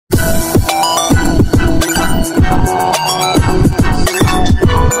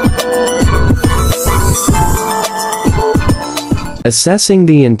Assessing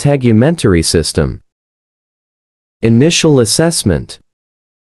the integumentary system. Initial assessment.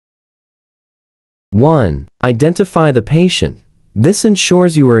 1. Identify the patient. This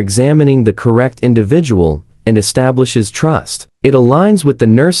ensures you are examining the correct individual and establishes trust. It aligns with the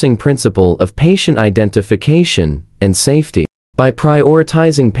nursing principle of patient identification and safety. By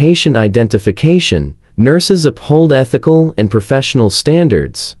prioritizing patient identification, nurses uphold ethical and professional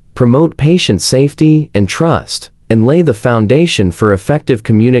standards, promote patient safety and trust, and lay the foundation for effective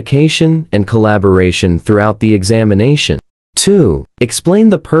communication and collaboration throughout the examination. 2. Explain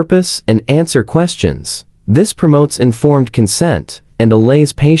the purpose and answer questions. This promotes informed consent and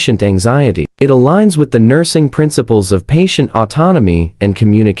allays patient anxiety. It aligns with the nursing principles of patient autonomy and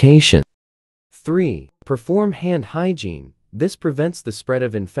communication. 3. Perform hand hygiene. This prevents the spread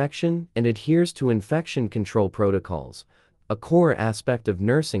of infection and adheres to infection control protocols, a core aspect of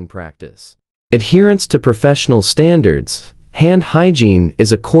nursing practice. Adherence to professional standards. Hand hygiene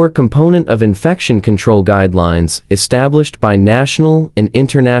is a core component of infection control guidelines established by national and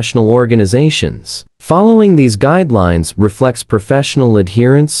international organizations. Following these guidelines reflects professional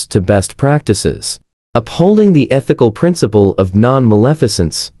adherence to best practices. Upholding the ethical principle of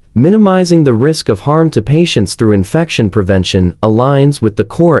non-maleficence, minimizing the risk of harm to patients through infection prevention aligns with the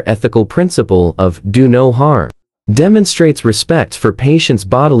core ethical principle of do no harm. Demonstrates respect for patients'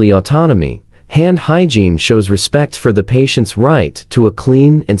 bodily autonomy. Hand hygiene shows respect for the patient's right to a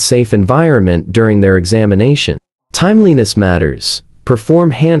clean and safe environment during their examination. Timeliness matters.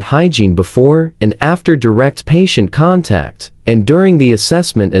 Perform hand hygiene before and after direct patient contact, and during the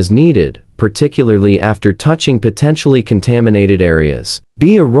assessment as needed, particularly after touching potentially contaminated areas.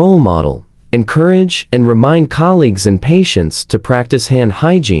 Be a role model. Encourage and remind colleagues and patients to practice hand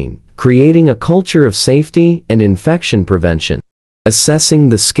hygiene, creating a culture of safety and infection prevention. Assessing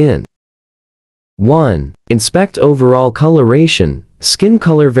the skin. 1. Inspect overall coloration. Skin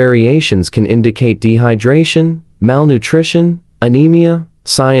color variations can indicate dehydration, malnutrition, anemia,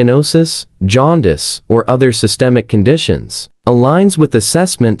 cyanosis, jaundice, or other systemic conditions. Aligns with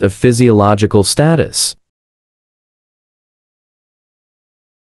assessment of physiological status.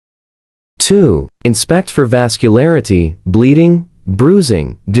 2. Inspect for vascularity, bleeding,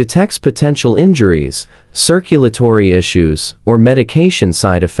 bruising, detects potential injuries, circulatory issues, or medication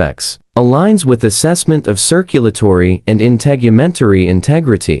side effects. Aligns with assessment of circulatory and integumentary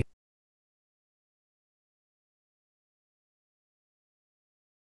integrity.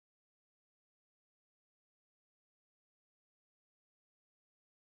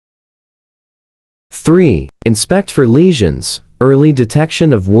 3. Inspect for lesions. Early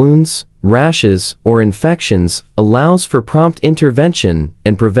detection of wounds, rashes, or infections allows for prompt intervention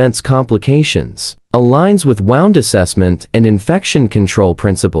and prevents complications. Aligns with wound assessment and infection control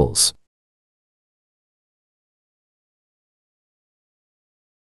principles.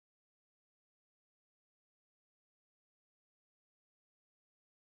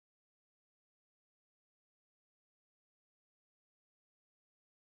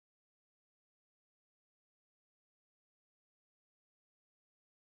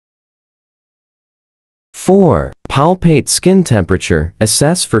 4. Palpate skin temperature.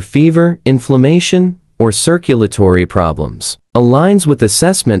 Assess for fever, inflammation, or circulatory problems. Aligns with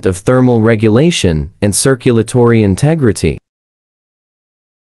assessment of thermal regulation and circulatory integrity.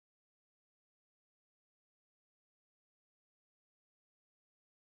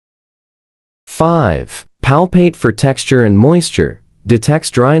 5. Palpate for texture and moisture.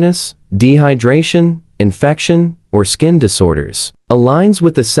 Detects dryness, dehydration, infection, or skin disorders. Aligns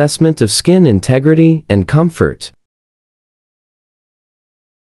with assessment of skin integrity and comfort.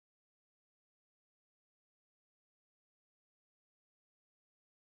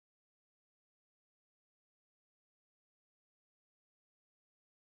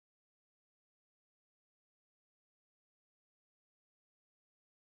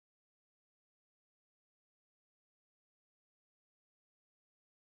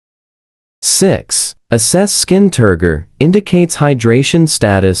 6. Assess skin turgor. Indicates hydration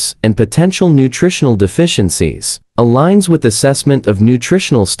status and potential nutritional deficiencies. Aligns with assessment of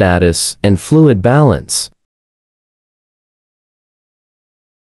nutritional status and fluid balance.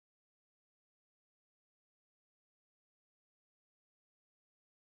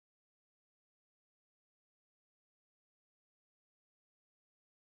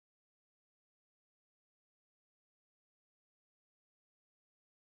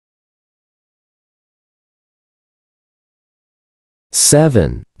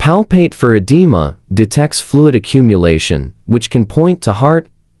 7. Palpate for edema. Detects fluid accumulation, which can point to heart,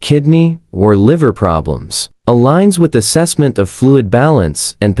 kidney, or liver problems. Aligns with assessment of fluid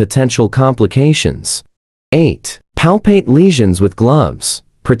balance and potential complications. 8. Palpate lesions with gloves.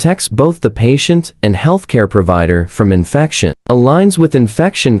 Protects both the patient and healthcare provider from infection. Aligns with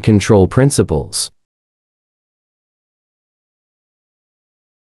infection control principles.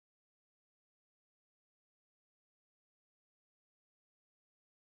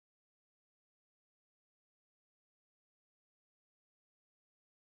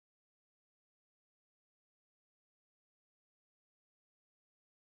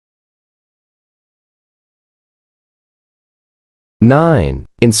 Nine.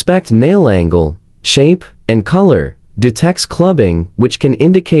 Inspect nail angle, shape, and color. Detects clubbing, which can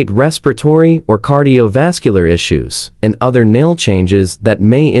indicate respiratory or cardiovascular issues, and other nail changes that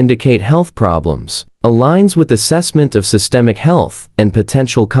may indicate health problems. Aligns with assessment of systemic health and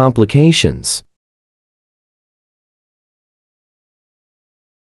potential complications.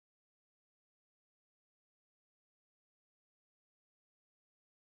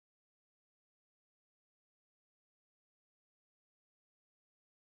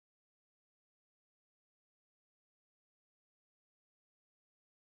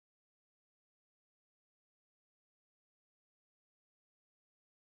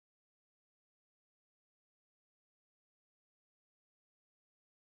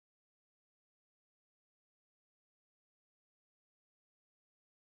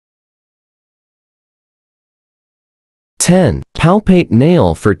 Ten. Palpate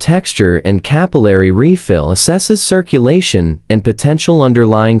nail for texture and capillary refill. Assesses circulation and potential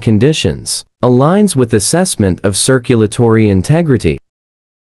underlying conditions. Aligns with assessment of circulatory integrity.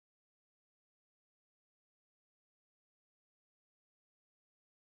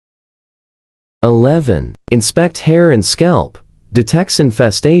 11. Inspect hair and scalp. Detects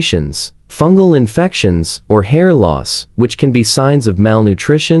infestations, fungal infections, or hair loss, which can be signs of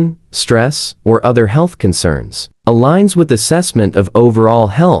malnutrition, stress, or other health concerns. Aligns with assessment of overall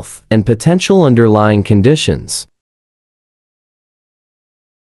health and potential underlying conditions.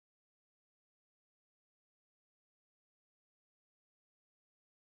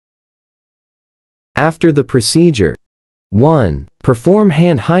 After the procedure. 1. Perform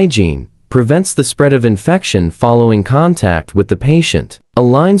hand hygiene. Prevents the spread of infection following contact with the patient.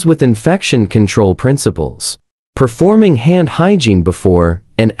 Aligns with infection control principles. Performing hand hygiene before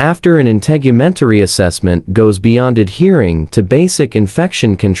and after an integumentary assessment goes beyond adhering to basic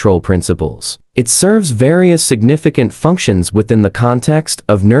infection control principles. It serves various significant functions within the context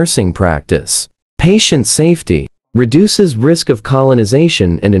of nursing practice. Patient safety. Reduces risk of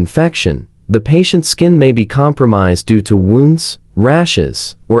colonization and infection. The patient's skin may be compromised due to wounds,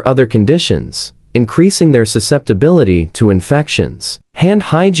 rashes, or other conditions, increasing their susceptibility to infections. Hand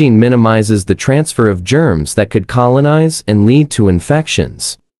hygiene minimizes the transfer of germs that could colonize and lead to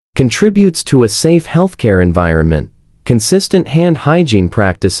infections. Contributes to a safe healthcare environment. Consistent hand hygiene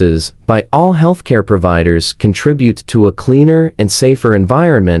practices by all healthcare providers contribute to a cleaner and safer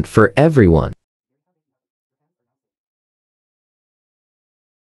environment for everyone.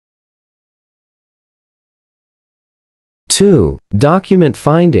 Two. Document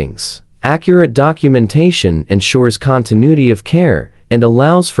findings. Accurate documentation ensures continuity of care and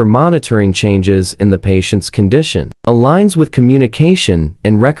allows for monitoring changes in the patient's condition. Aligns with communication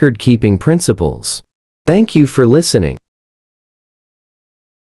and record-keeping principles. Thank you for listening.